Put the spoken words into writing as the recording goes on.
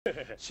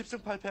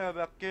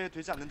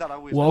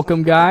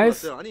Welcome,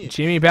 guys.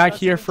 Jamie back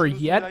here for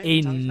yet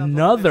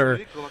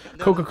another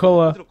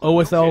Coca-Cola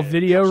OSL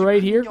video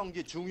right here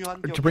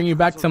to bring you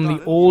back some of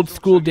the old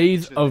school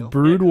days of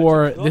Brood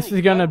War. This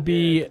is going to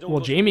be, well,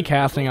 Jamie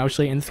casting,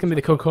 actually, and this is going to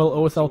be the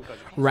Coca-Cola OSL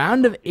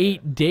Round of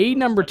 8, Day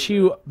number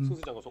 2,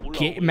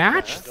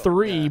 Match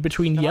 3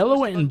 between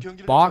Yellow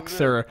and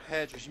Boxer.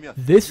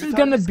 This is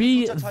going to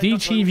be the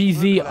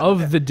TVZ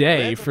of the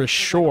day for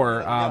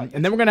sure.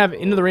 And then we're going to have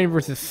Into the Rain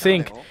versus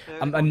Sync.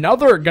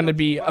 Another going to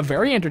be a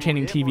very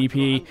entertaining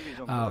TVP,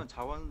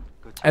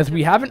 as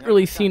we haven't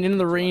really seen Into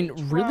the Rain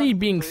really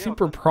being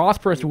super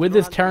prosperous with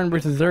this Terran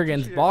versus Zerg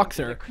against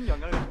Boxer.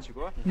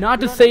 Not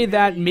to say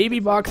that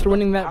maybe Boxer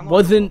winning that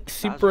wasn't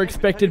super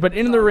expected, but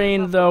Into the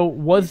Rain, though,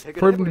 was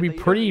proven to be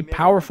pretty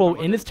powerful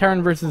in his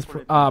Terran versus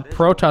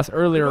Protoss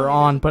earlier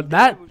on, but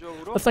that,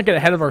 let's not get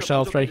ahead of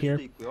ourselves right here.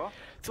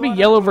 It's going to be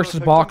Yellow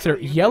versus Boxer.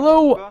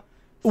 Yellow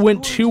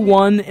went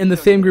 2-1 in the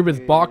same group as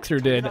Boxer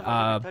did.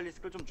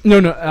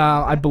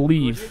 I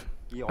believe,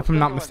 if I'm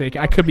not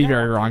mistaken. I could be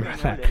very wrong about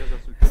that.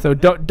 So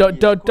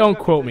don't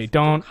quote me.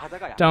 Don't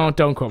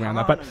quote me on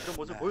that. But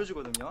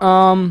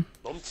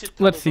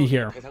let's see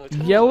here.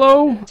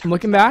 Yellow, I'm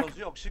looking back.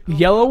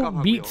 Yellow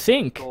beat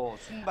Sync,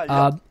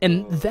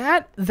 and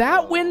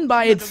that win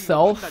by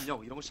itself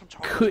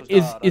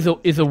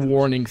is a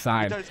warning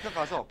sign.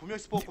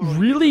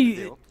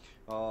 Really,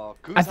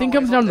 I think it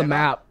comes down to the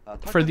map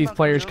for these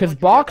players, because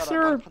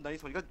Boxer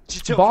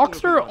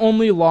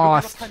only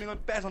lost.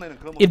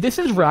 If this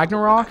is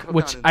Ragnarok,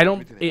 which I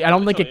don't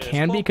think it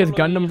can be, because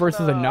Gundam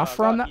versus enough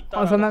on that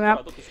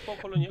map,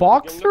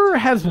 Boxer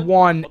has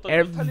won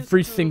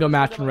every single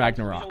match in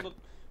Ragnarok.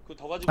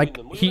 Like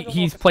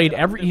he's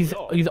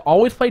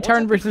always played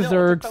Terran versus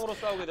Zergs,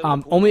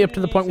 only up to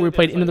the point where we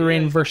played Into the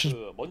Rain versus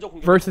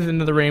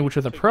Into the Rain, which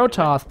was a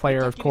Protoss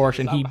player, of course,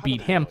 and he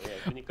beat him.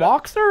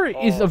 Boxer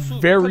is a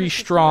very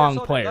strong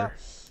player.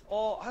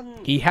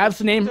 He has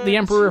the name the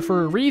Emperor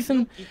for a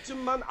reason,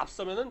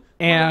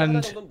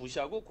 and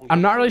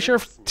I'm not really sure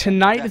if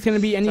tonight is going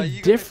to be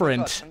any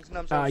different.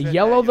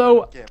 Yellow,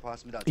 though,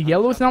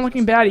 Yellow is not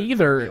looking bad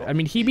either. I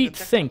mean, he beat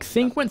Sync.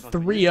 Sync went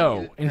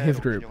 3-0 in his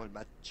group,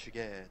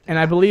 and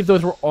I believe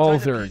those were all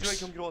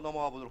Zergs.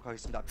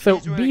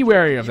 So be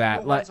wary of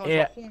that. Like,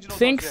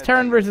 Sync's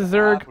Terran versus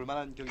Zerg,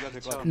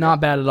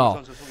 not bad at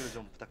all.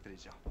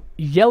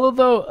 Yellow,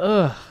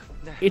 though,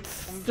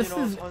 this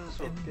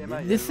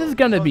is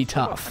gonna be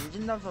tough.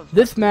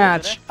 This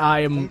match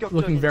I am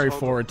looking very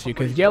forward to,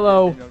 because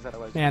Yellow,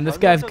 man, this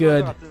guy's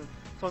good.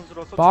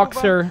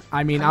 Boxer,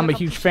 I mean, I'm a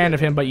huge fan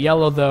of him, but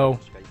Yellow, though,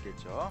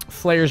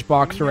 Slayer's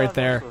Boxer right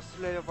there.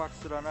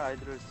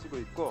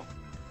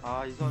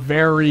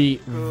 Very,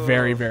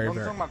 very, very,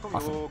 very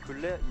awesome.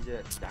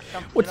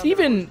 What's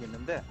even,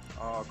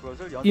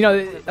 you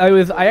know,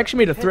 I actually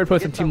made a thread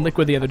post on Team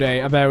Liquid the other day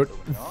about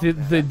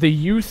the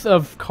use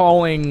of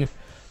calling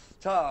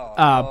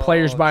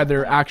players by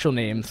their actual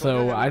names.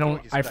 So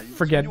I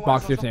forget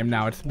Boxer's name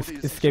now, it's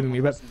escaping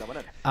me, but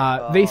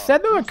they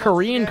said that the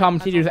Korean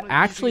commentators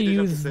actually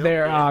use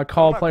their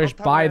call players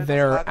by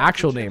their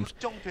actual names.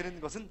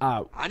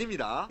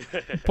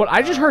 But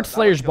I just heard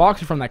Slayer's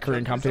Boxer from that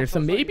Korean commentator, so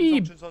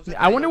maybe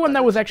I wonder when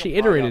that was actually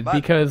iterated,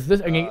 because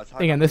this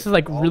again, this is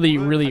like really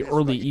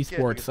early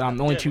esports,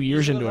 only 2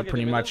 years into it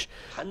pretty much.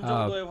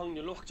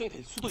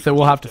 So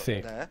we'll have to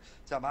see.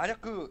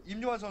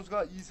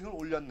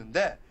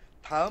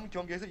 다음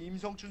경기에서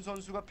임성춘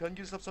선수가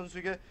변길섭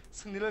선수에게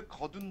승리를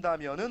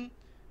거둔다면은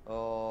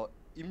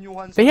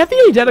임요환 They have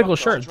the identical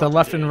shirts, the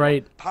left and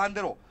right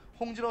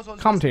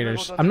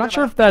commentators. I'm not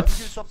sure if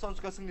that's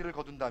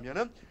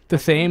the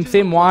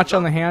same watch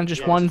on the hand,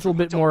 just one's a little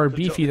bit more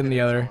beefy than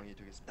the other.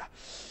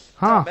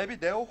 Huh.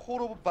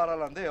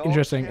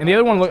 Interesting. And the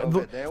other one,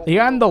 the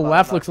guy on the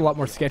left looks a lot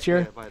more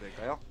sketchier.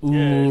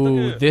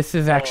 Ooh, this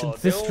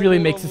really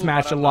makes this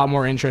match a lot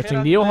more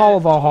interesting. The Valhalla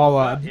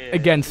Valhalla,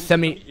 again,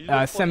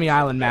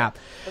 semi-island map.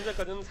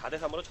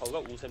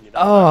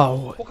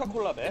 Oh,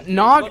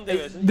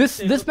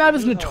 this map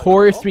is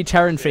notorious to be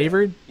Terran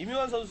favored.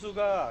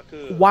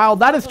 While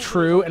that is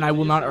true, and I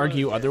will not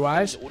argue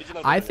otherwise,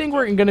 I think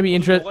we're going to be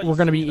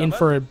in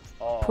for a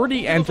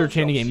pretty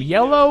entertaining game.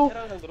 Yellow,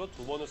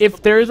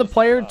 if there is a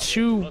player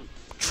to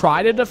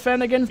try to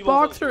defend against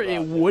Boxer,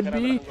 it would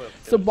be.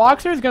 So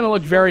Boxer is going to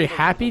look very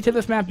happy to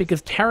this map,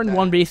 because Terran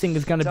 1 basing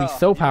is going to be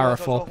so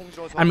powerful.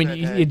 I mean,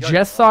 you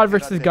just saw it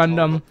versus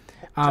Gundam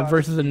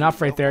versus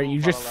enough right there. You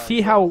just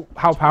see how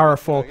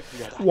powerful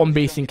 1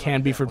 basing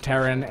can be from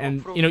Terran,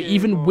 and you know,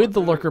 even with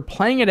the Lurker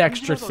playing it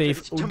extra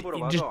safe,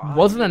 it just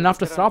wasn't enough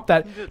to stop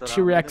that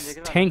T-Rex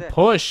tank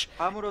push,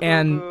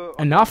 and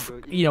enough,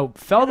 you know,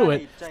 fell to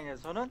it.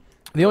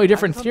 The only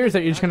difference here is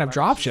that you're just gonna have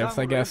dropships,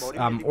 I guess,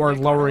 or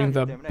lowering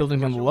the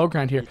buildings on the low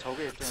ground here.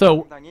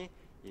 So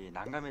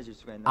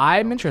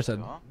I'm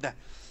interested.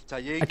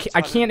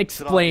 I can't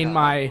explain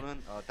my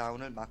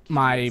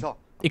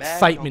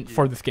excitement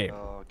for this game,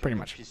 pretty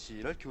much.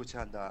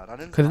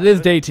 Because it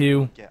is day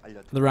 2,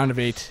 the round of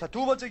 8.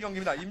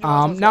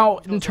 Now,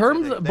 in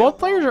terms, both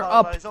players are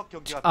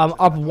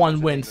up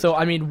 1 win. So,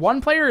 I mean,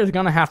 one player is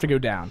going to have to go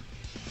down.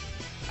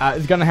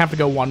 Is going to have to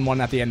go 1-1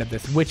 at the end of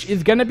this, which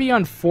is going to be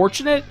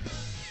unfortunate.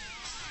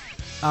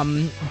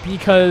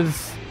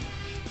 Because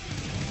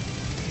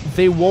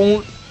they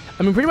won't...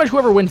 I mean, pretty much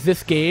whoever wins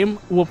this game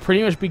will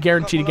pretty much be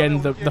guaranteed to get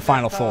in the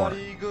Final Four.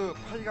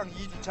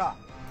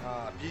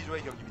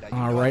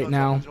 All right,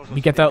 now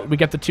we get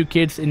the 2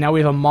 kids, and now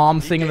we have a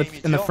mom sitting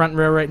in the front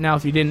row right now.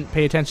 If you didn't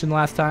pay attention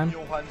last time,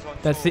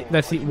 that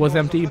seat was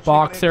empty.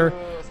 Boxer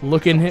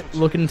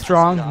looking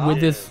strong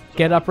with this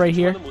get up right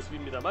here.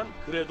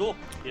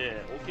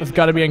 It's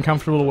got to be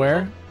uncomfortable to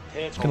wear.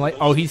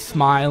 Oh, he's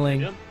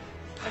smiling.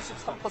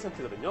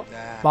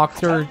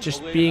 Boxer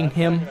just being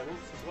him.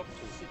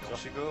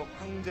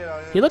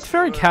 He looks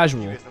very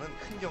casual.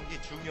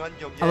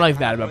 I like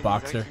that about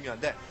Boxer.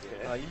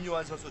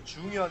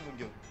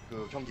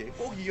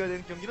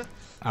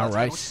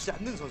 Alright.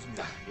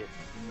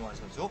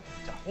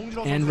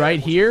 And right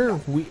here,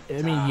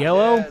 I mean,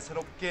 Yellow,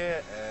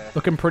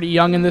 looking pretty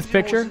young in this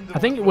picture. I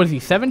think, what is he,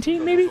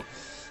 17 maybe?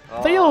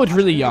 I thought Yellow was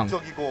really young.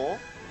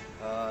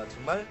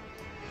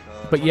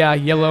 But yeah,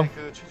 Yellow,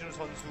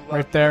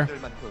 right there.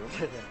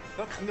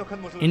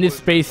 In his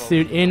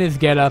spacesuit, in his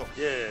getup.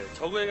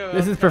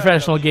 This is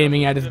professional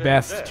gaming at its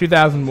best.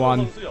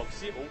 2001.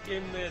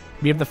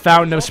 We have the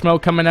fountain of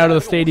smoke coming out of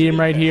the stadium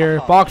right here.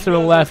 Boxer to the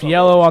left,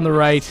 Yellow on the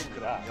right.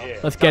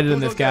 Let's get it in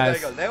this,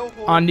 guys.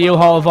 On Neil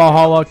Hall of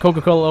Valhalla,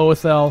 Coca-Cola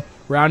OSL,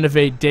 round of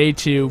 8, day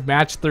 2,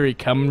 match 3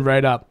 coming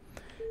right up.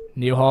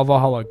 Neil Hall of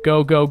Valhalla,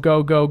 go, go,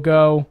 go, go,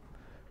 go.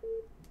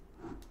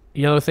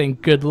 Yellow saying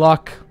good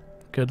luck,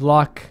 good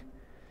luck.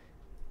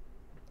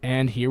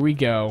 And here we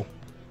go.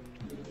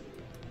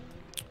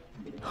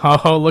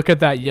 Oh, look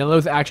at that.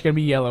 Yellow's actually going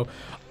to be Yellow.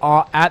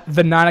 At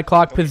the 9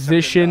 o'clock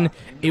position,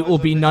 it will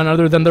be none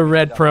other than the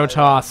red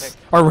Protoss.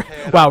 Or,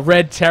 wow,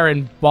 red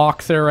Terran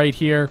Boxer right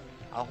here.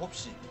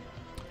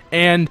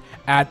 And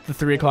at the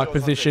 3 o'clock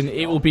position,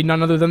 it will be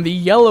none other than the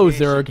yellow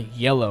Zerg,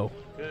 Yellow.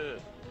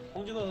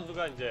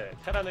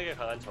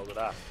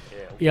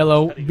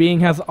 Yellow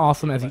being as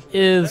awesome as he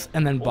is,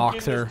 and then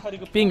Boxer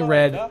being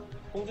red.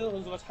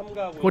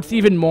 What's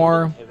even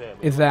more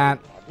is that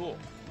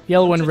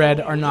Yellow and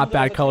red are not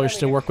bad colors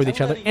to work with each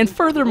other. And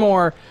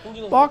furthermore,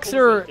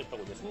 Boxer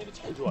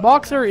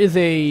is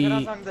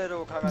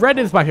red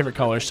is my favorite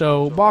color.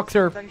 So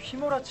Boxer,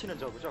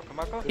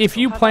 if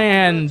you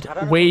planned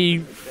way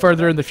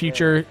further in the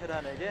future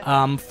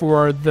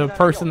for the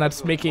person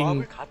that's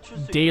making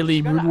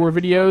daily Brood War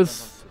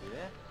videos,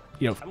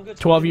 you know,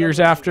 12 years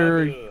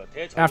after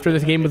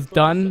this game was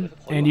done,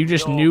 and you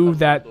just knew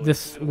that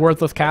this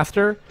worthless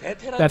caster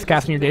that's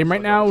casting your game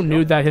right now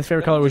knew that his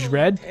favorite color was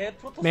red,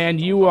 man,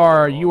 you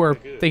are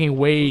thinking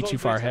way too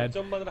far ahead.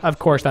 Of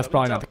course, that's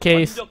probably not the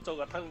case.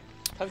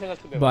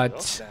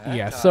 But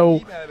yeah,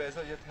 so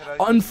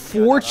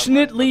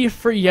unfortunately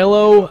for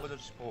Yellow,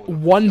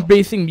 one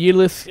basing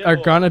Mutalisk are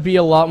gonna be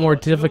a lot more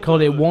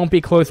difficult. It won't be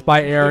close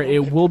by air.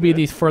 It will be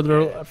these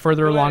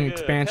further along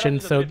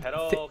expansions, so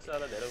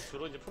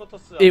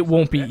it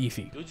won't be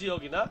easy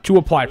to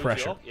apply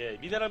pressure.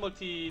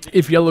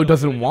 If Yellow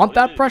doesn't want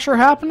that pressure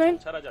happening,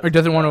 or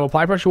doesn't want to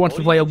apply pressure, wants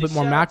to play a little bit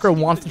more macro,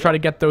 wants to try to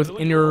get those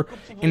inner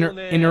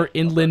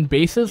inland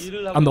bases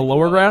on the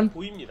lower ground,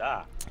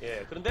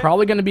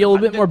 probably going to be a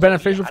little bit more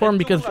beneficial for him,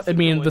 because, I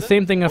mean, the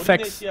same thing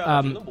affects,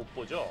 I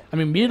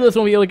mean, Mutalisk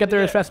won't be able to get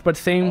there as fast, but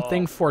same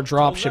thing for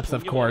dropships,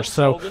 of course,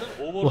 so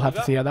we'll have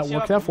to see how that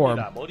works out for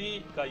him.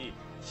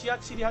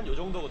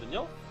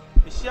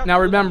 Now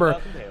remember,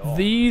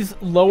 these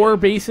lower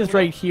bases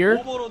right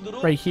here,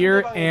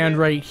 and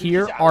right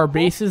here are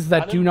bases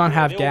that do not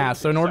have gas.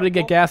 So in order to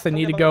get gas, they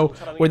need to go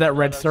where that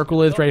red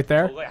circle is right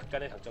there.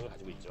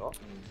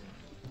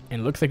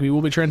 And it looks like we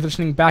will be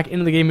transitioning back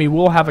into the game. We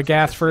will have a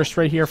gas first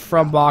right here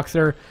from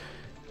Boxer.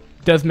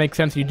 Does make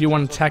sense. You do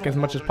want to attack as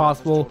much as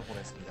possible.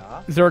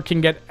 Zerg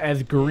can get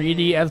as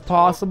greedy as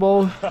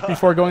possible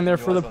before going there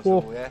for the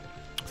pool.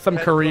 Some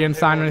Korean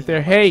sign right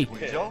there. Hey!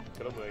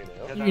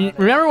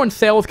 Remember when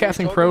Sale was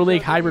casting Pro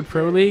League, Hybrid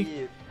Pro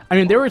League? I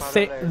mean, there were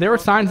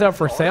signs out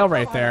for sale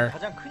right there,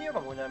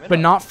 but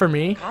not for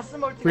me.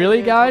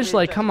 Really, guys?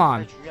 Like, come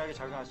on.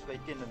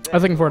 I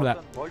was looking forward to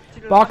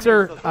that.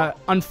 Boxer,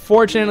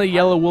 unfortunately,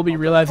 Yellow will be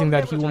realizing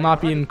that he will not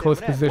be in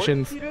close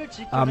positions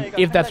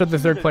if that's what the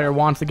Zerg player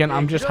wants. Again,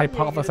 I'm just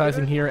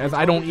hypothesizing here, as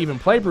I don't even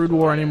play Brood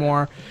War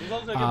anymore.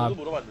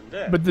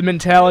 But the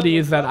mentality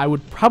is that I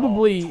would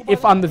probably,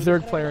 if I'm the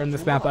Zerg player in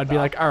this map, I'd be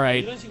like,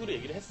 alright,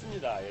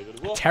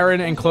 Terran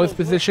in close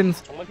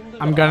positions,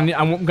 I'm gonna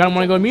want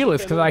to go Mutalisk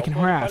because I can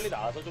harass.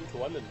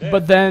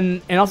 But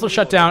then, and also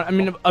shut down. I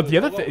mean,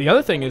 the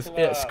other thing is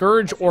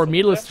Scourge or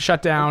Mutalisk to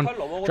shut down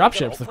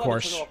dropships, of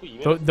course.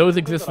 Those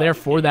exist there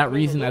for that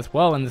reason as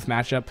well in this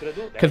matchup,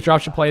 because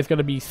dropship play is going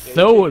to be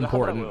so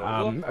important,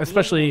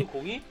 especially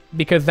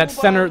because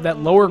that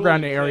lower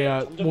ground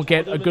area will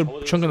get a good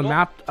chunk of the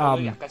map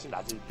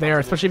there,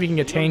 especially if you can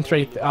get tanks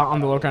right on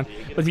the lower ground.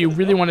 But if you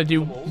really want to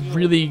do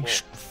really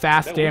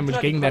fast damage,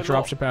 getting that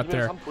dropship out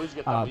there.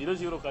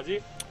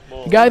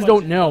 You guys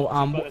don't know,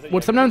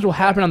 what sometimes will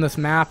happen on this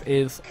map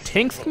is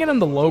tanks can get on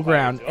the low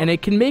ground, and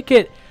it can make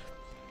it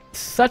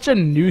such a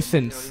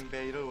nuisance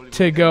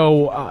to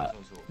go,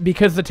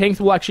 because the tanks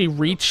will actually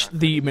reach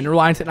the mineral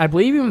lines, and I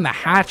believe even the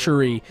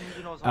hatchery,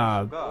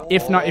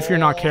 if you're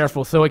not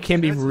careful, so it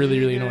can be really,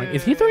 really annoying.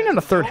 Is he throwing on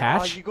the third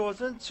hatch?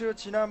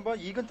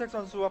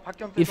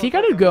 Is he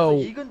gonna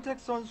go?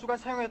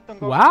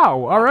 Wow,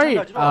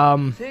 alright,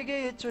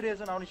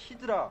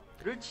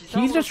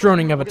 he's just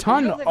droning up a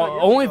ton.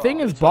 Only thing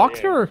is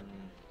Boxer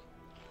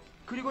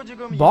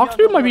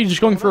might be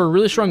just going for a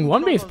really strong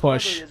one-base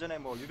push.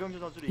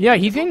 Yeah,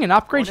 he's getting an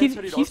upgrade. He's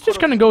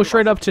just going to go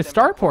straight up to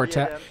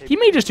Starport. He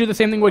may just do the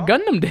same thing what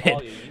Gundam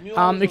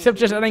did, except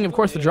just adding, of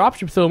course, the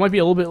dropship, so it might be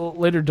a little bit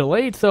later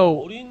delayed.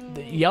 So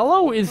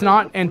Yellow is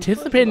not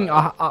anticipating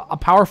a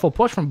powerful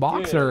push from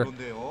Boxer.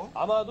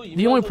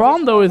 The only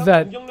problem, though, is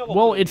that,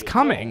 well, it's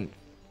coming.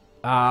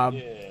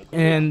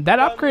 And that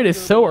upgrade is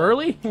so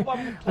early.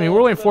 I mean,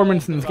 we're only 4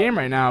 minutes in this game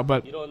right now,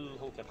 but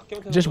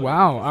just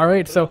wow. All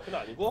right, so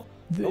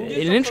an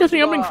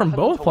interesting opening from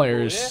both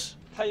players.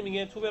 And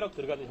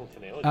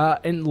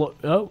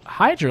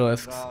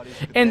Hydralisks.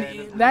 And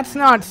that's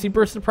not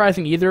super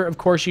surprising either. Of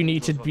course, you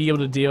need to be able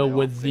to deal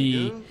with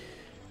the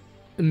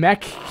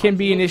mech can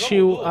be an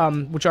issue,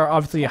 which are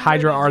obviously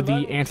Hydra are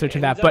the answer to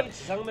that. But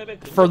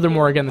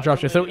furthermore, again, the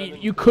dropship. So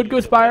you could go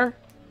Spire.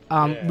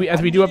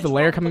 As we do have the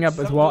layer coming up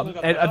as well.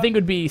 I think it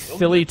would be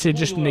silly to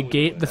just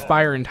negate the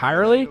Spire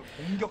entirely.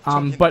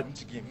 But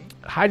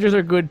Hydras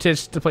are good to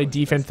play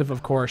defensive,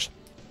 of course.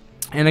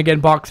 And again,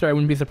 Boxer, I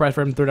wouldn't be surprised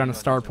for him to throw down a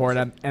Starport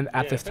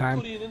at this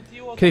time,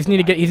 because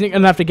he's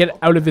gonna have to get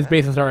out of his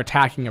base and start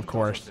attacking, of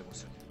course,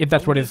 if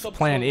that's what his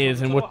plan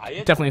is, and what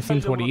definitely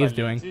seems what he is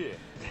doing.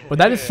 But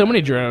that is so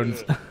many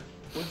drones.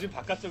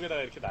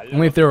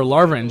 Only if there were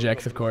larva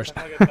injects, of course.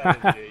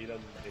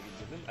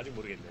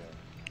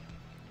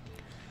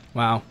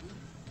 Wow.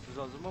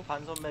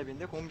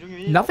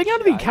 Nothing out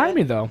of the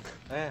academy though.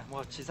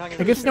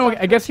 I guess no.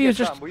 I guess he is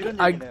just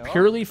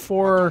purely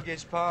for two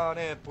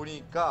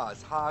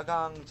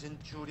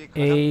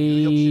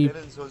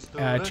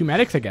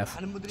medics. I guess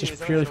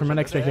just purely for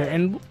medics right here,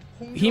 and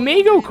he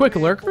may go quick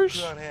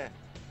lurkers.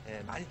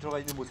 I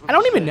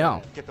don't even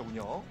know.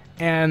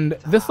 And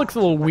this looks a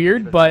little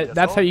weird, but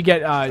that's how you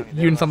get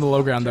units on the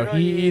low ground though.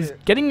 He's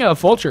getting a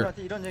vulture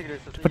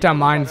to put down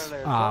mines,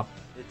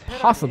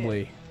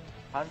 possibly.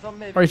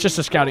 Or it's just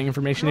a scouting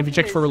information. If you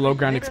check for a low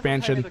ground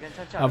expansion,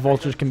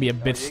 vultures can be a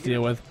bitch to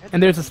deal with.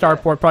 And there's a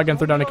starport, probably gonna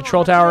throw down a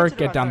control tower,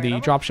 get down the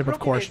dropship, of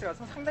course. Oh,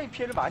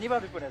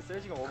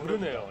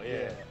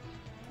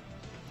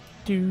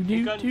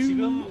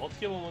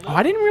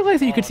 I didn't realize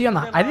that you could see on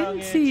the. I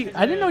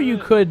didn't know you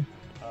could.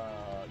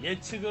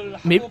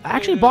 Maybe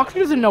actually, Boxer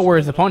doesn't know where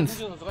his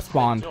opponents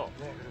spawned.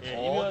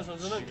 That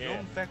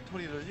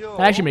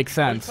actually makes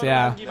sense,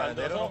 yeah.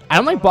 I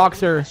don't like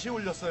Boxer.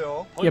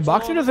 Yeah,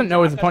 Boxer doesn't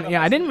know his opponent.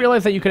 Yeah, I didn't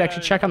realize that you could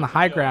actually check on the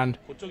high ground.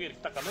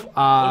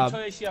 I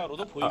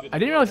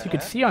didn't realize you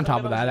could see on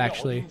top of that,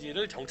 actually.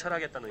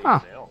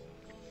 Huh.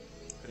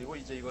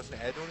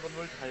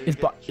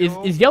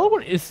 Is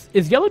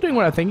Yellow doing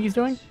what I think he's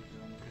doing?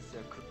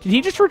 Did he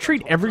just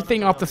retreat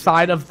everything off the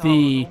side of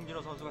the...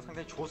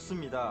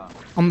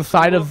 On the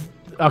side of...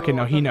 Okay,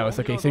 no, he knows.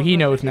 Okay, so he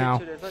knows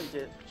now.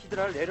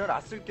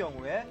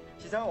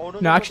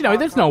 No, actually, no,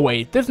 there's no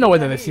way. There's no way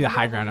that they see the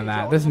high ground on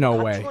that. There's no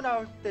way.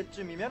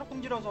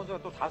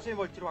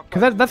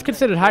 Because that's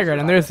considered high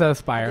ground, and there's a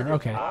Spire.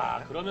 Okay.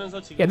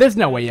 Yeah, there's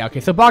no way. Yeah, okay,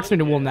 so Boxer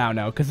will now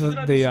know, because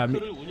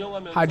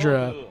the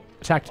Hydra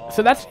attacked.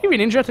 So that's even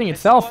interesting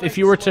itself, if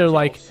you were to,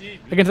 like,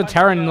 against a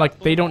Terran, like,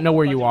 they don't know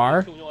where you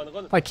are.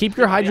 Like, keep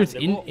your Hydras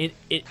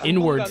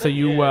inward so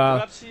you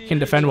can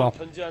defend well.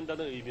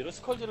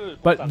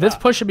 But this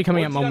push should be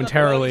coming up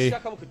momentarily.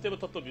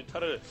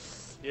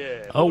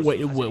 Oh,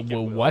 wait,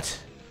 what?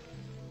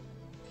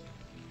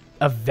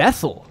 A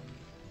vessel?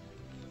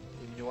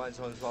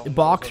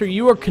 Boxer,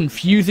 you are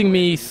confusing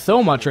me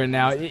so much right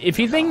now. If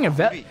he's making a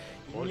vessel,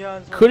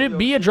 could it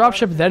be a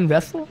dropship then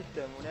vessel?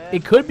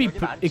 It could be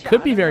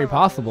very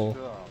possible.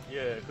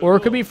 Or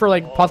it could be for,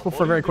 like, possible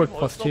for a very quick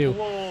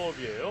 +2.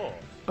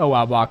 Oh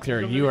wow,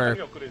 Boxer,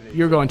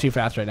 you're going too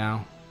fast right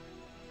now.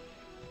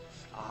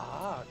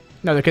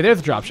 No, okay, there's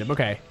a dropship.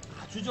 Okay,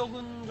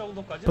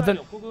 but then,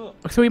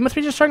 so he must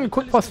be just trying a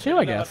quick +2,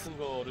 I guess.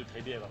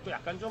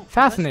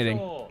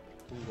 Fascinating.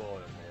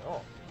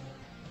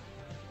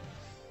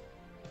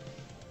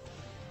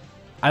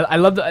 I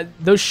love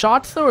those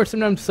shots though are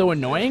sometimes so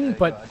annoying,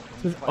 but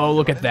Oh,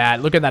 look at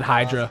that. Look at that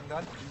Hydra.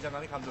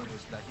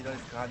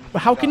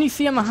 But how can you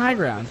see on the high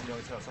ground?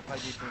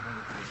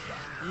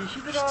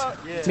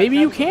 Maybe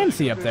you can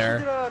see up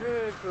there.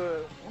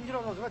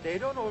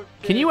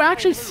 Can you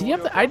actually see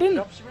up there? I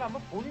didn't.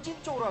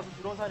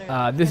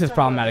 This is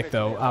problematic,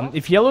 though.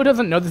 If Yellow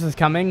doesn't know this is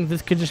coming,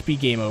 this could just be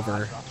game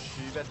over.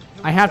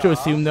 I have to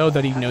assume, though,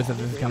 that he knows that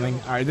this is coming.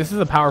 Alright, this is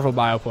a powerful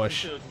bio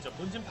push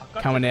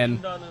coming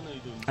in.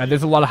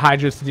 There's a lot of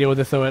Hydras to deal with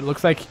this, so it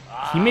looks like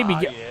he may be...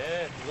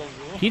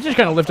 He's just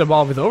going to lift up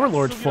all of his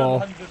Overlords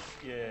full.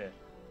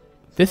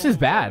 This is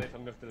bad.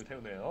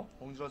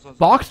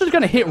 Boxer's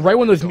going to hit right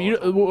when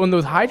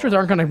those Hydras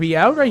aren't going to be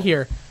out right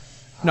here.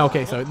 No,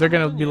 okay, so they're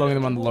going to be loading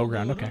them on the low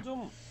ground. Okay.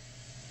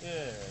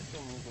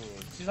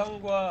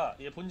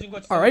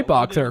 Alright,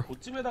 Boxer.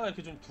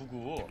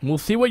 We'll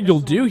see what you'll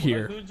do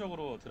here.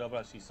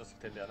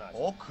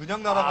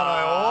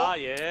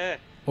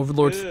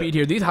 Overlord speed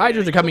here. These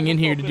Hydras are coming in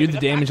here to do the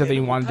damage that they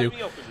want to do.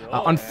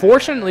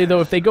 Unfortunately,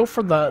 though, if they go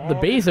for the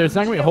base, there's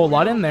not going to be a whole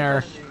lot in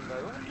there.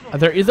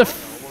 There is a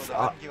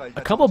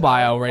couple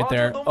bio right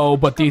there. Oh,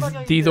 but these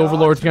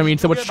Overlords are going to be in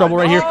so much trouble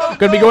right here. Going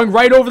to be going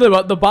right over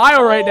the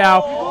bio right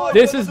now.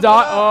 This is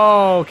not...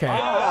 Oh, okay.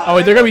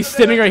 Oh, they're going to be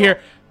stimming right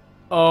here.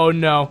 Oh,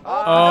 no.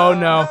 Oh,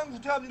 no.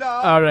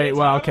 All right,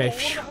 well, okay.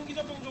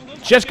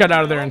 Just got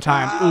out of there in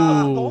time.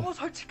 Ooh.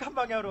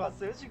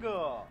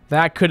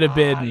 That could have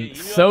been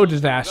so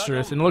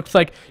disastrous. And it looks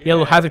like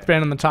Yellow has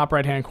expanded on the top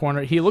right-hand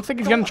corner. He looks like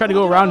he's going to try to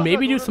go around,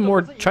 maybe do some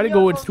more, try to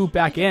go and swoop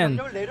back in.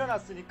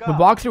 The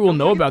Boxer will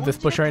know about this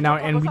push right now,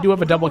 and we do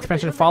have a double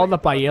expansion followed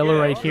up by Yellow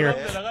right here.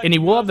 And he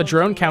will have the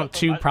drone count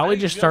to probably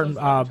just start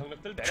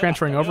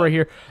transferring over right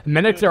here.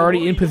 Medics are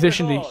already in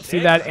position to see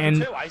that,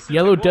 and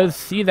Yellow does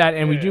see that,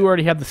 and we do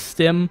already have the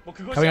stim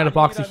coming out of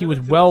Boxer. He was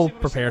well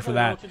prepared for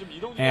that.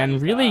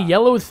 And really,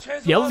 Yellow's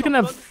going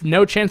to have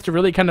no chance to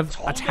really kind of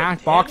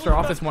attack Boxer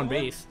off this one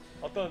base,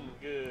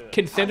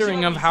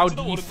 considering of how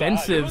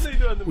defensive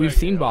we've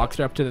seen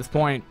Boxer up to this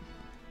point.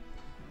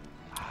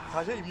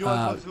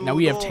 Now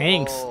we have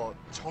tanks.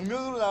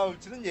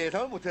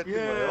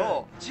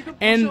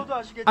 And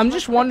I'm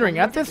just wondering,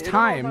 at this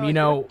time, you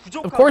know,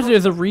 of course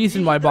there's a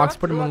reason why Box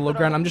put him on the low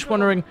ground. I'm just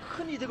wondering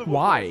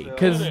why,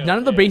 because none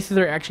of the bases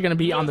are actually going to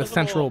be on the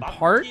central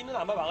part.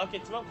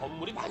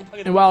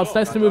 And while it's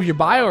nice to move your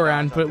bio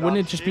around, but wouldn't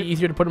it just be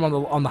easier to put him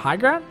on the high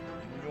ground?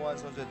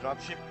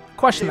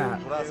 Question that.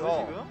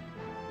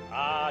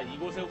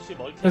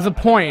 There's a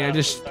point.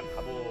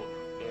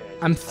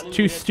 I'm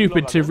too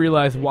stupid to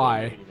realize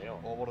why.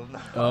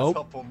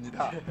 Oh,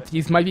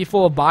 these might be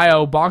full of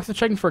bio. Box is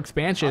checking for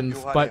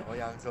expansions, but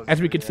as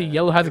we can see,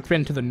 Yellow has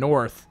expanded to the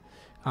north.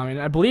 I mean,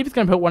 I believe he's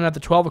going to put one at the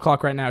 12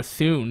 o'clock right now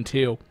soon,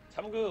 too.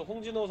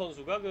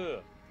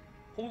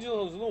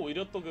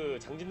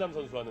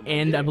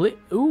 And I believe,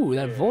 ooh,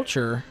 that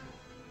Vulture.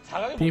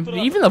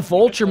 Even the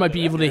Vulture might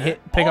be able to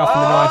pick off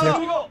from the north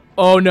here.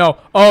 Oh no,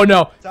 oh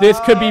no, this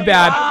could be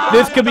bad.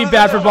 This could be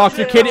bad for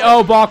Boxer. Kitty,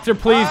 oh, Boxer,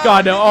 please,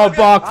 God, no. Oh,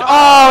 Boxer,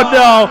 oh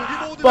no.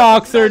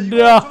 Boxer,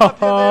 no!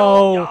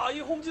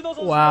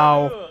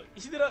 Wow.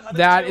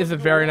 That is a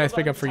very nice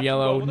pickup for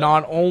Yellow.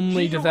 Not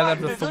only does that have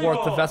to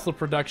thwart the vessel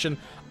production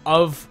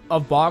of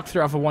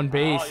Boxer off of one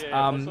base,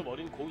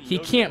 he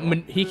can't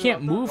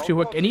move too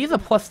quick, and he's a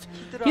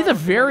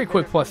very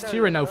quick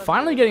 +2 right now,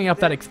 finally getting up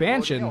that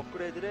expansion.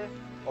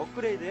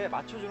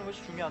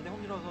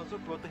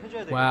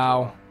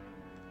 Wow.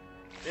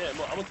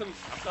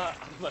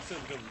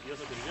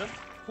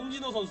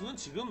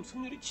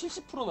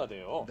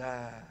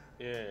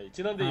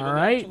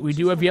 Alright, we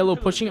do have Yellow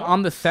pushing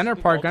on the center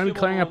part, going to be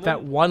clearing up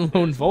that one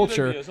lone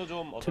Vulture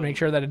to make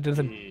sure that it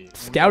doesn't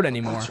scout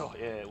anymore.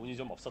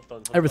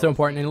 Ever so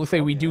important, and it looks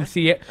like we do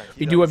see it.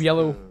 We do have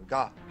Yellow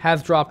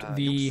has dropped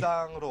the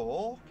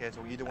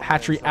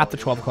hatchery at the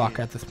 12 o'clock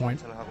at this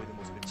point.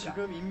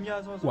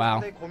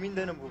 Wow.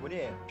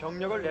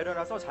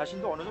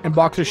 And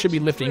Boxer should be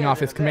lifting off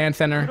his command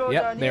center.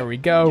 Yep, there we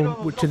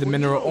go, to the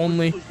mineral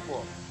only.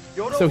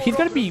 So he's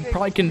going to be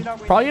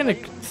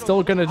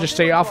still going to just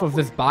stay off of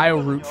this bio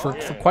route for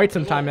quite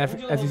some time,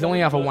 as he's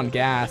only off of one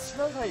gas.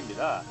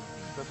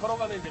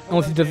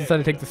 Unless he does decide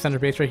to take the center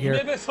base right here.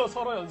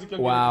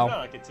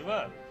 Wow.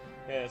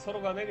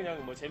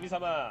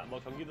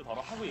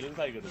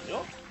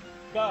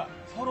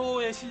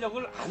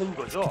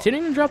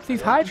 Continuing to drop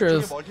these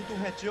Hydras,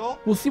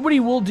 we'll see what he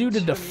will do to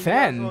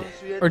defend,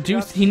 or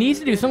he needs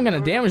to do some kind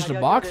of damage to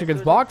Boxer,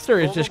 because Boxer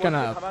is just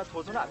gonna.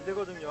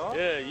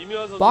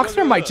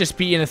 Boxer might just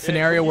be in a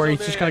scenario where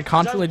he's just gonna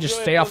constantly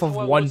just stay off of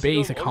one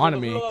base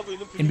economy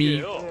and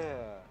be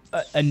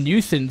a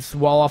nuisance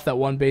while off that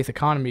one base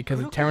economy, because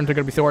the Terrans are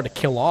gonna be so hard to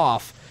kill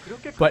off.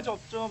 But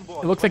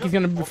it looks like he's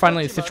gonna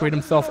finally situate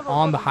himself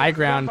on the high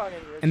ground.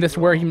 And this is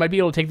where he might be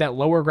able to take that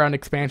lower ground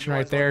expansion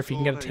right there if he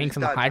can get a tanks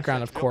on the high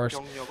ground, of course.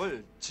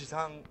 Alright.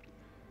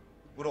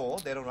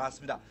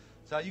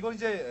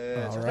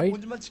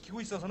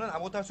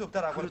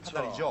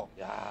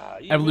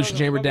 Evolution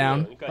chamber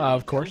down,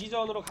 of course.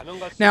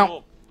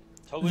 Now,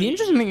 the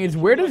interesting thing is,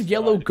 where does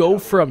Yellow go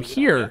from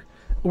here?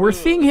 We're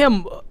seeing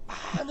him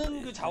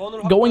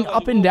going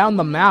up and down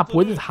the map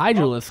with his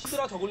Hydralisks.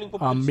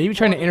 Maybe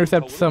trying to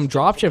intercept some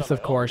dropships,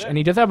 of course. And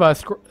he does have a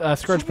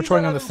Scourge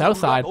patrolling on the south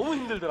side.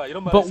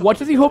 But what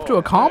does he hope to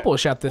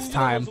accomplish at this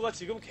time?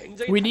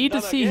 We need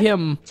to see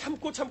him...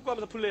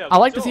 I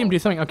like to see him do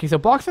something. Okay, so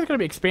Boxer's going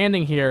to be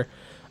expanding here.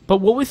 But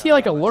will we see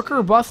like a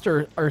Lurker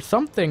Buster or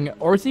something?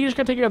 Or is he just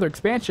going to take another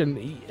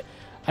expansion?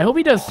 I hope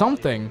he does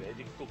something.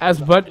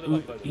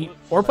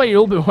 Or play a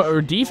little bit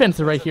more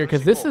defensive right here,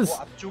 because this is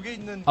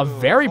a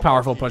very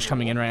powerful push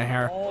coming in right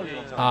here.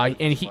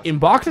 And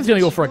Box is going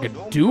to go for like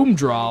a Doom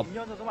drop,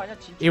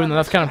 even though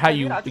that's kind of how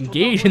you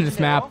engage in this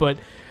map. But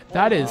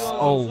that is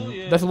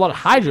that's a lot of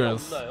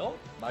Hydras,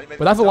 but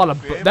that's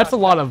a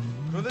lot of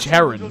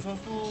Terran.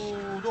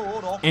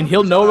 And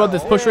he'll know about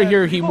this push right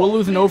here. He will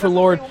lose an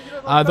Overlord.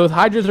 Those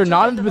Hydras are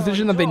not in the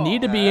position that they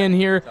need to be in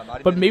here,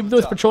 but maybe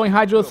those patrolling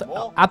Hydras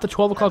at the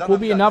 12 o'clock will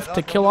be enough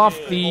to kill off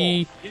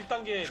the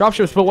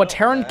dropships. But what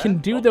Terran can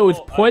do, though, is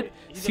put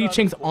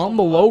Seachinks on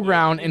the low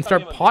ground and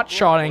start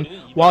pot-shotting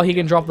while he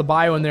can drop the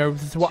bio in there.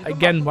 This is,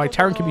 again, why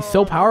Terran can be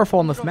so powerful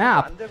on this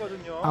map,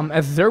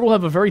 as Zerg will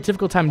have a very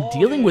difficult time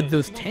dealing with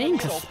those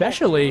tanks,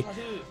 especially,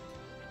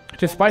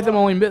 despite them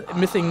only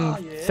missing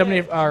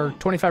 70 or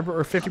 25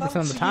 or 50%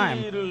 of the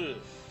time.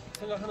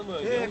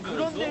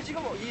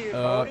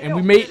 And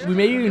we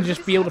may even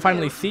just be able to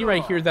finally see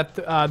right here that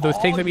those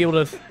tanks might be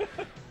able to,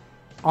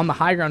 on the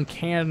high ground,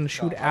 can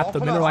shoot at the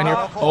middle line here.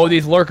 Oh,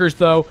 these Lurkers,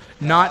 though,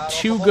 not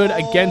too good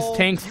against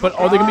tanks, but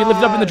are they going to be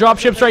lifted up in the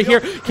dropships right here?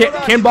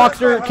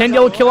 Can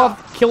Yellow kill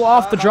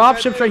off the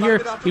dropships right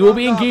here? He will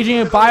be engaging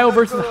in Bio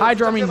versus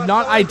Hydra army.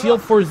 Not ideal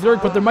for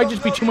Zerg, but there might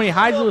just be too many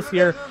Hydralists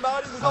here.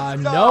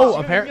 No,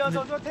 apparently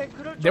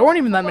there weren't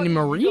even that many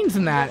Marines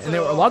in that, and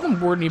a lot of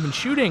them weren't even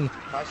shooting.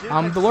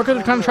 The Lurkers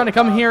are kind of trying to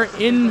come here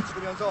in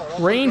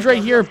range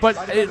right here, but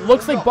it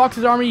looks like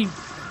Boxer's army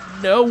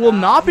will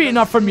not be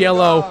enough from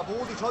Yellow.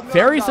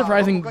 Very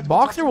surprising.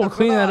 Boxer will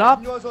clean that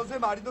up.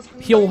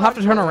 He'll have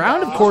to turn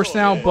around, of course,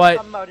 now,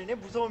 but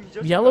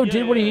Yellow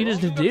did what he needed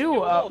to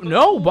do.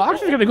 No,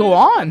 Boxer's going to go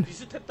on.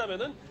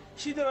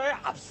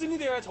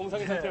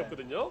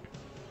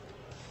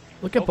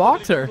 Look at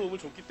Boxer.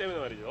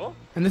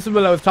 And this is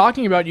what I was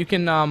talking about. You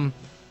can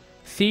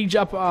siege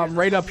up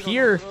right up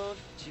here.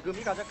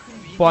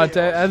 But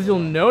as you'll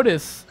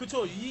notice...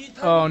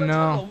 Oh,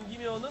 no.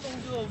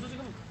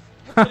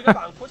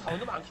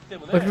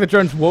 Look at the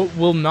drones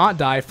will not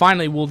die.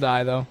 Finally will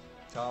die, though.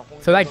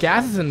 So that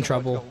gas is in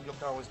trouble.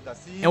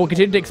 And we'll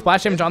continue to take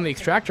splash damage on the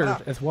extractor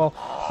as well.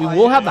 We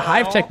will have the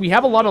hive tech. We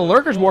have a lot of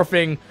Lurkers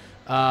morphing.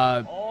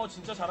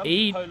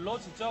 8,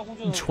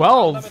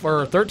 12,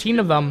 or 13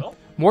 of them.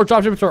 More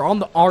dropships are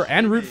on our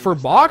en route for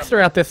Boxer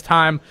at this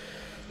time.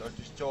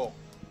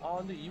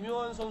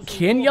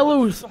 Can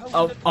Yellow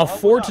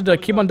afford to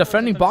keep on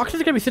defending?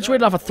 Boxer's going to be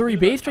situated off a 3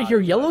 base right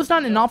here. Yellow's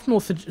not in an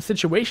optimal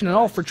situation at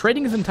all for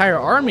trading his entire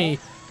army.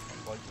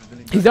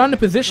 He's not in a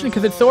position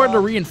because it's so hard to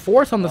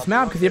reinforce on this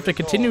map because you have to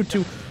continue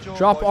to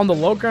drop on the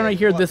low ground right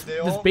here. This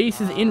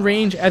base is in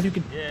range, as you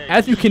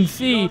can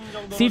see.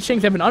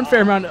 Seachinks have an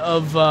unfair amount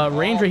of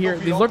range right here.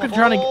 These Lurkers are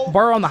trying to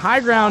borrow on the high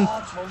ground,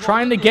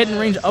 trying to get in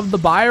range of the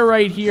buyer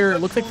right here.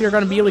 Looks like they're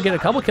going to be able to get a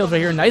couple kills right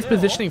here. Nice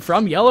positioning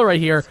from Yellow right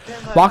here.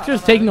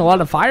 Boxer's taking a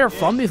lot of fire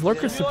from these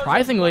Lurkers,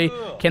 surprisingly.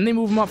 Can they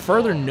move them up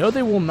further? No,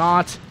 they will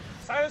not.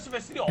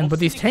 But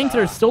these tanks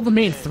are still the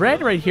main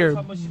threat right here.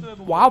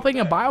 While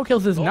picking up bio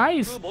kills is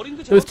nice,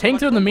 those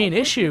tanks are the main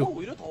issue.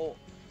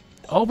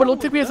 Oh, but it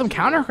looks like we have some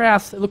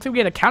countercrafts. It looks like we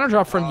had a counter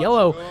drop from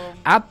Yellow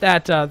at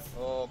that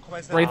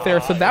right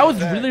there. So that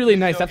was really, really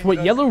nice. That's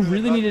what Yellow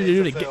really needed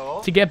to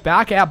do to get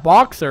back at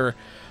Boxer.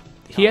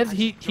 He has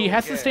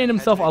sustained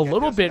himself a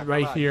little bit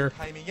right here.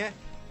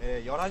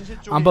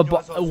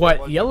 But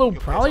what Yellow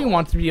probably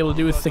wants to be able to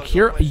do is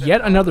secure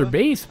yet another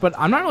base, but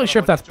I'm not really sure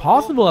if that's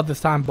possible at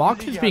this time.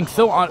 Boxer's being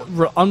so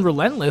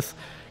unrelentless.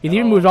 He's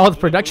even moved all his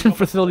production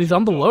facilities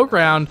on the low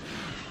ground.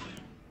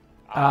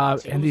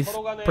 And these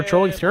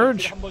patrolling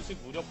Scourge.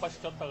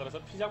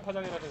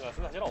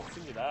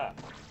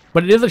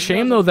 But it is a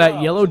shame, though,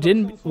 that Yellow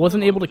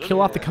wasn't able to kill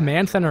off the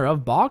command center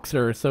of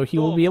Boxer, so he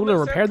will be able to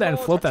repair that and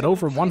float that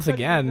over once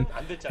again,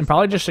 and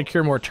probably just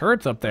secure more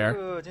turrets up there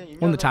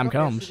when the time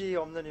comes.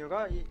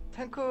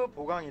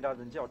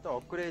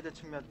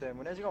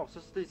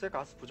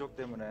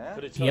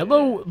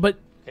 Yellow, but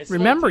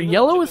remember,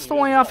 Yellow is still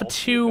only off of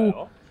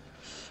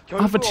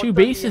two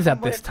bases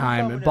at this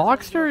time.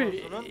 Boxer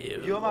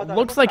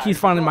looks like he's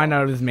finally mined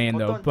out his main,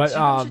 though. But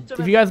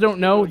if you guys don't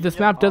know, this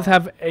map does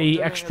have a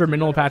extra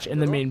mineral patch in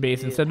the main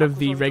base. Instead of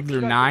the regular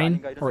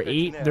 9 or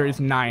 8, there is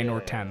 9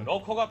 or 10.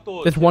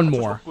 There's one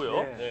more.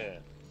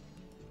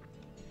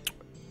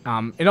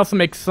 It also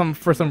makes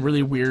for some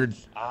really weird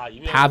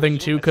pathing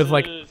too, because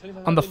like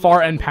on the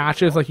far end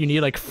patches, like you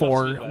need like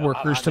 4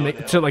 workers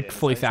to like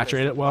fully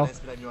saturate it well.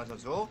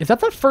 Is that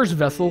the first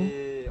vessel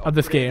of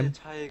this game?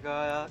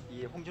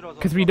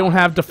 Because we don't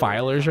have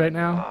defilers right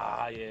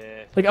now.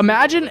 Like,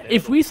 imagine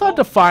if we saw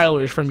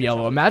defilers from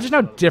Yellow. Imagine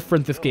how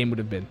different this game would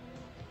have been.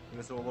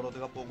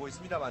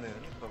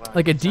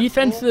 Like a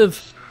defensive.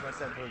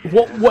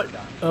 What?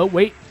 Oh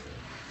wait.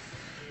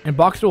 And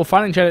Boxer will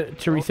finally try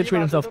to resituate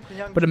himself.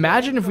 But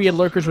imagine if we had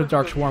Lurkers with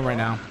Dark Swarm right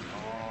now.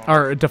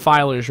 Or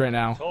Defilers right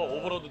now.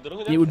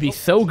 It would be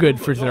so good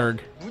for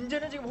Zerg.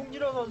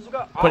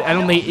 But I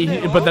don't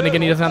think, but then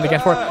again, he doesn't have the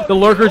gas for it. The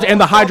Lurkers and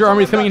the Hydra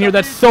army is coming in here.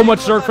 That's so much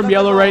Zerg from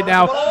Yellow right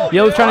now.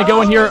 Yellow's trying to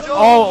go in here.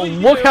 Oh,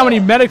 look how many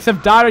medics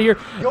have died right here.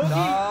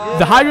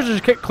 The Hydras are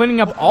just cleaning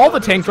up all the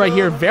tanks right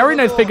here. Very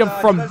nice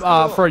pickup from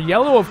for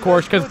Yellow, of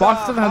course, because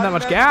Boxer doesn't have that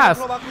much gas.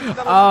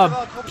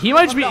 He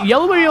might just be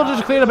Yellow will be able to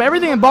just clean up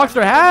everything, and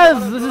Boxer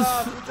has. This is.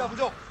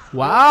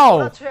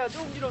 Wow,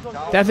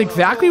 that's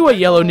exactly what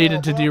Yellow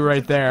needed to do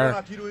right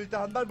there.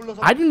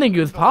 I didn't think it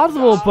was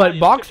possible, but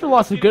Boxer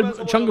lost a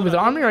good chunk of his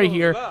army right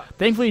here.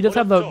 Thankfully, he does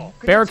have the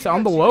barracks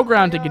on the low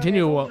ground to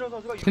continue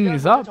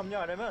this up.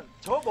 But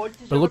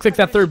it looks like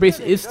that third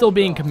base is still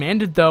being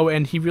commanded, though,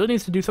 and he really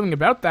needs to do something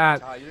about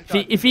that.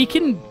 If he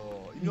can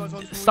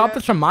stop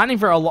this from mining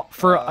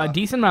for a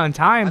decent amount of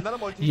time,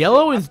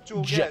 Yellow is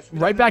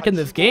right back in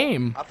this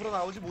game.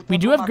 We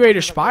do have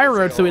Greater Spire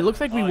Road, so it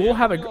looks like we will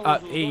have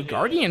a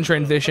Guardian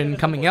transition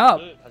coming up.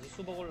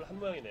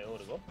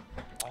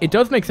 It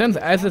does make sense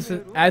as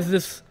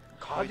this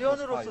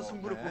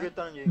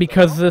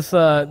because there's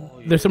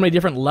so many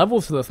different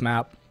levels to this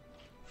map.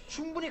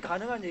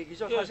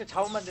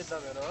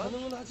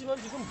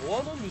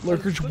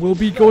 Lurkers will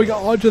be going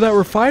on to that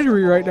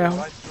refinery right now,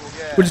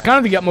 which is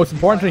kind of the most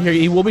important thing here.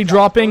 He will be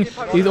dropping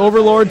these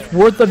overlords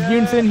worth of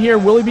units in here.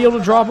 Will he be able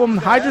to drop them?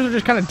 Hydras are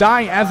just kind of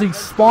dying as they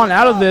spawn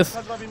out of this.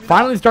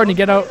 Finally starting to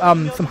get out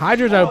some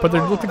Hydras out, but they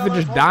look like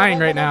they're just dying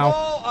right now.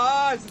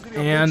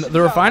 And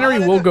the refinery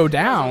will go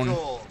down.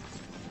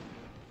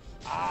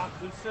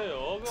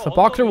 So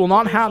Boxer will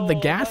not have the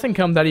gas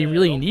income that he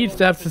really needs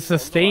to have to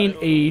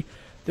sustain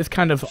this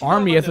kind of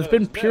army, as it's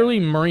been purely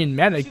Marine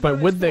medic, but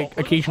with the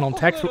occasional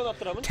tanks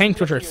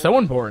which are so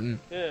important.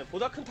 And it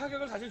looks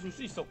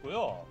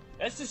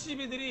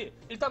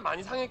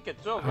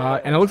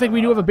like we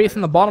do have a base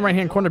in the bottom right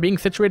hand corner being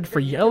situated for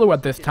Yellow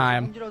at this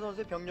time.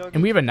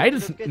 And we have a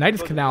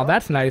Nidus Canal,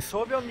 that's nice.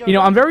 You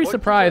know, I'm very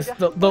surprised.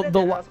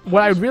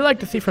 What I would really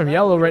like to see from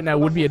Yellow right now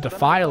would be a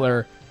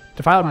Defiler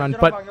run,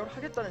 but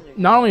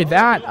not only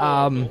that,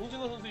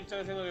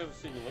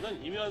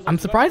 I'm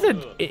surprised that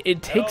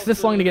it takes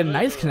this long to get a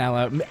Nidus Canal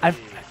out.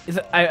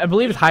 I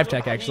believe it's Hive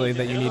Tech, actually,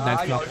 that you need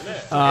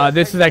Nidus Canal.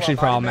 This is actually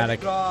problematic.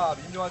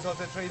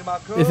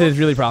 This is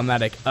really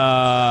problematic.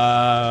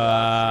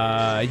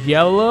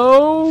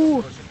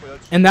 Yellow?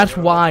 And that's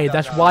why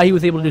he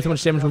was able to do so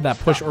much damage with that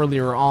push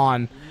earlier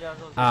on.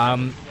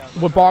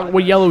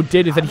 What Yellow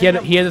did is that he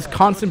had this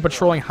constant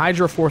patrolling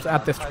Hydra force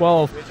at this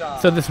 12,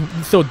 so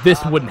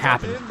this wouldn't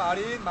happen.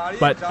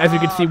 But as you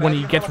can see, when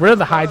he gets rid of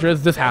the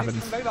Hydras, this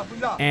happens,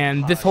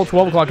 and this whole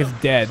 12 o'clock is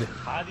dead.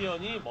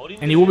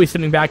 And he will be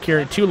sitting back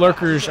here. 2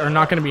 Lurkers are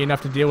not going to be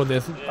enough to deal with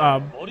this.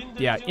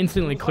 Yeah,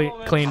 instantly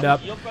cleaned up.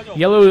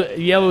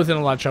 Yellow is in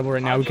a lot of trouble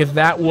right now because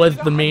that was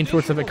the main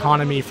source of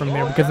economy from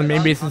there, because the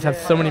main bases have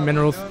so many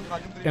minerals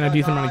and a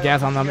decent amount of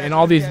gas on them, and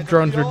all these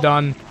drones are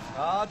done.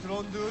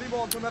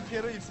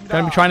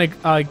 Gonna be trying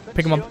to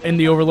pick him up in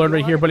the Overlord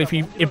right here, but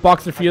if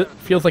Boxer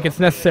feels like it's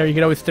necessary, you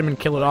can always stim and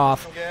kill it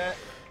off.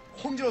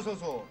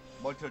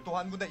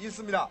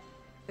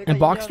 And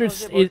Boxer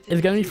is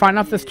going to be fighting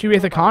off this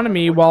 2-base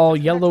economy, while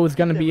Yellow is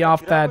going to be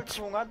off that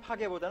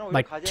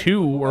like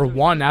 2 or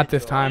 1 at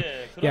this time.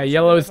 Yeah,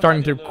 Yellow is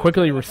starting to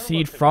quickly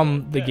recede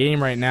from the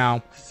game right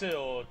now.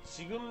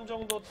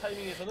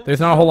 There's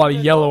not a whole lot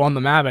of Yellow on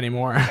the map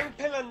anymore.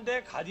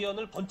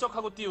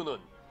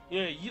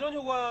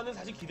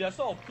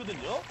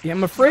 Yeah,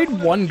 I'm afraid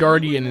one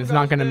Guardian is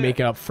not going to make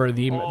up for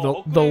the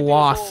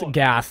lost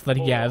gas that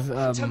he has.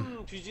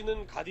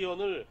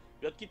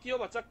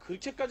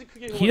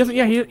 He doesn't.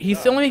 Yeah, he's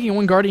still making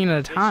one Guardian at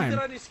a time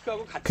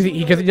because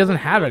he doesn't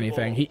have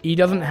anything. He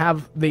doesn't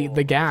have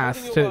the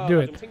gas to do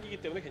it,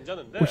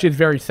 which is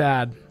very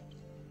sad.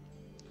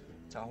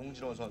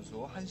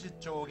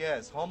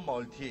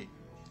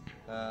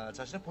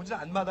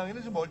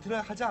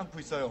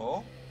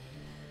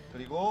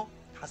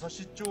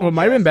 What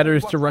might have been better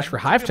is to rush for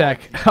Hive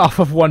Tech off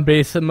of one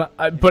base,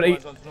 but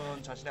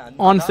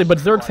honestly,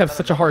 Zergs have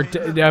such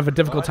a they have a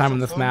difficult time on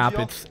this map.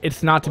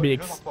 It's not to be.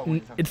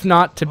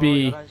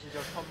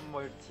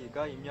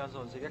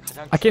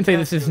 I can't say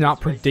this is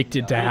not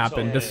predicted to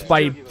happen,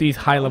 despite these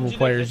high-level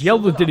players.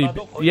 Yellow did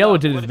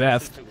his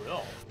best,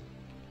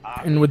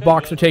 and with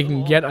Boxer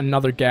taking yet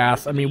another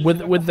gas, I mean,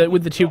 with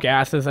the 2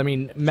 gases, I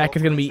mean, mech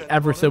is going to be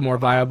ever so more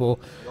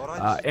viable.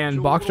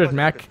 And Boxer's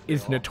mech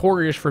is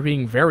notorious for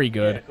being very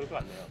good,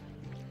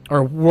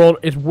 or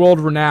world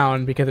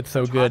renowned because it's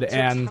so good,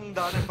 and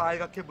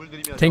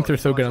tanks are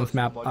so good on this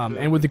map.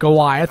 And with the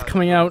Goliath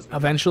coming out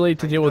eventually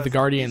to deal with the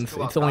Guardians,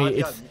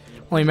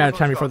 Only a matter of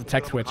time before the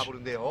tech switch.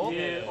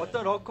 예,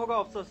 어떤 러커가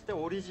없었을 때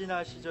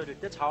오리지널 시절일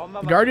때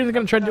자원만 The Guardians are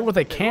going to try to do what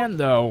they can,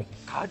 though.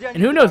 And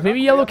who knows,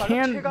 maybe Yellow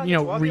can, you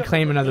know,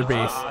 reclaim another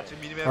base.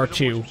 Or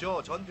two.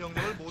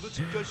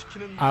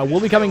 We'll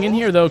be coming in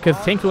here, though,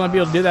 because tanks will not be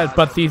able to do that.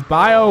 But these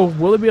Bio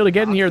will be able to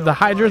get in here. The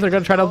Hydras are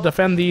going to try to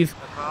defend these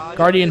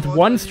Guardians.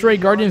 One stray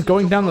Guardians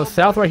going down the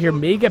south right here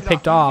may get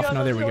picked off.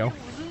 No, there we go.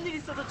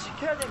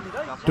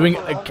 Doing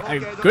a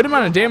good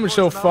amount of damage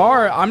so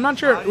far. I'm not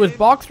sure. Was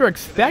Boxer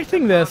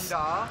expecting this?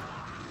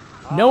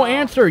 No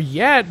answer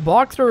yet.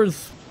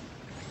 Boxer's...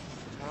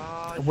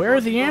 Where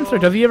is the answer?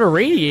 Does he have a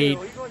Radiate?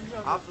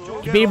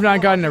 He may have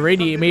not gotten a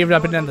Radiate. It may have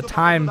not been in the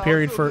time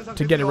period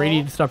to get a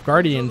Radiate to stuff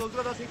Guardians.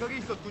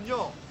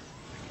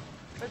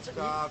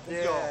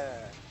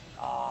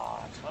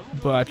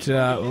 But,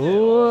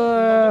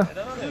 a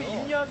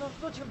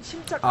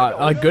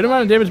good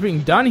amount of damage being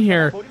done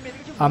here.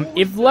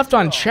 If left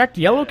unchecked,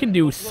 Yellow can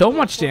do so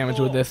much damage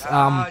with this.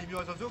 I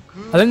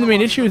think the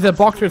main issue is that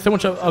Boxer has so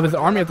much of his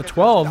army at the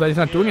 12 that he's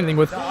not doing anything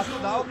with.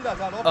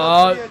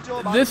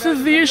 This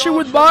is the issue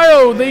with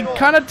Bio. They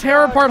kind of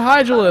tear apart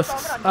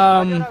Hydralisks.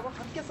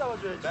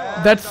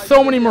 That's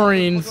so many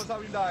Marines.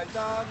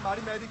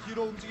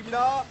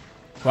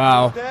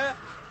 Wow.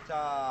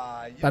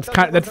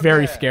 That's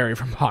very scary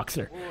from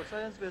Boxer.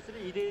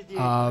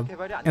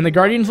 And the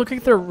Guardians look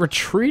like they're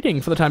retreating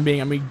for the time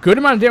being. I mean, good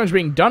amount of damage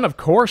being done, of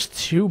course,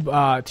 to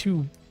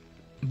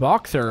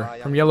Boxer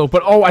from Yellow.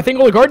 But oh, I think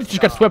all the Guardians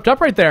just got swept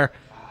up right there.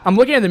 I'm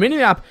looking at the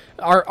mini-map.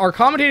 Our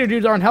commentator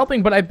dudes aren't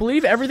helping, but I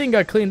believe everything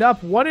got cleaned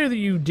up. What are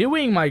you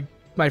doing, my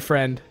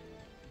friend?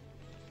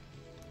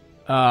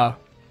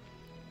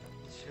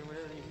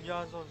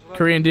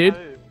 Korean dude?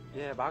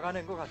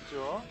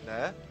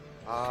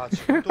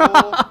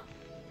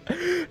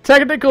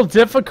 Technical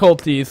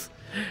difficulties.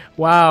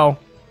 Wow.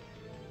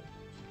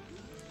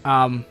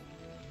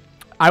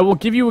 I will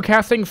give you a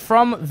casting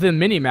from the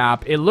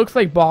mini-map. It looks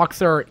like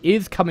Boxer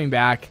is coming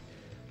back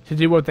to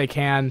do what they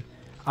can.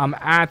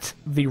 At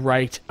the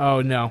right.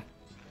 Oh no.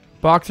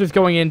 Boxer's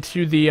going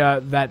into the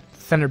that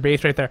center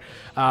base right there.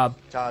 That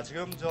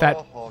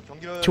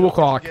 2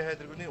 o'clock.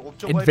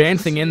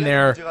 Advancing in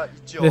there.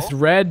 This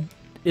red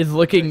is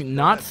looking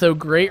not so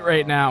great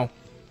right now.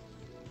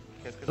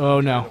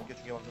 Oh no.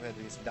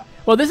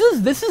 Well, this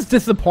is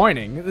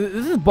disappointing.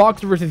 This is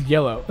Boxer versus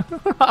Yellow.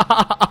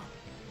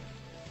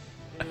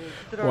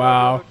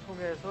 Wow.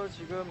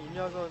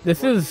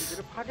 This is.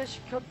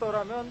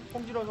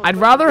 I'd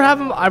rather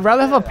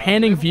have a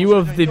panning view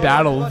of the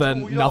battle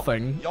than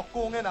nothing.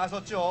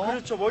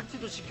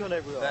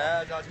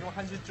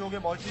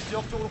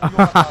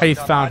 He's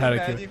found how to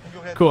kill.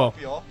 Cool.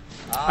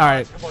 All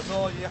right.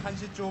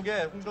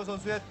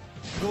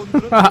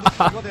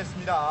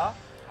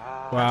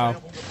 Wow.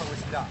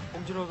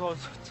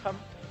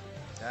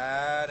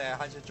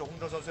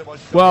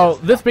 Well,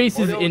 this base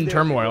is in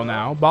turmoil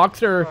now.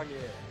 Boxer,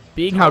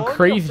 being how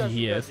crazy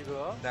he is,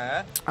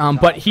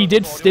 but he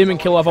did stim and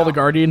kill off all the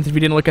Guardians if you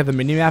didn't look at the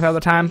minimap at the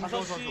time.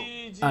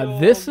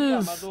 This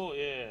is...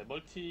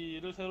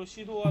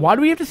 Why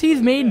do we have to see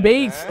his main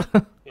base?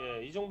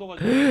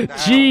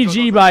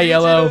 GG by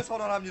Yellow.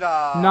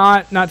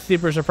 Not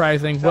super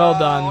surprising. Well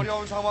done.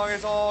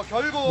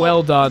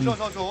 Well done.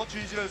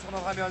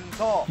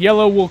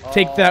 Yellow will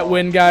take that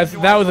win, guys.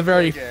 That was a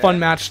very fun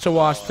match to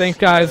watch. Thanks,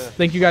 guys.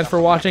 Thank you guys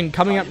for watching.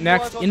 Coming up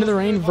next, Into the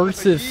Rain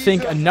versus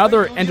Sync.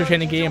 Another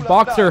entertaining game.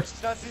 Boxer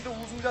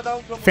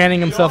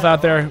fanning himself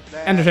out there.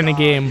 Entertaining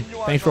game.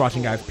 Thanks for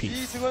watching, guys.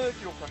 Peace.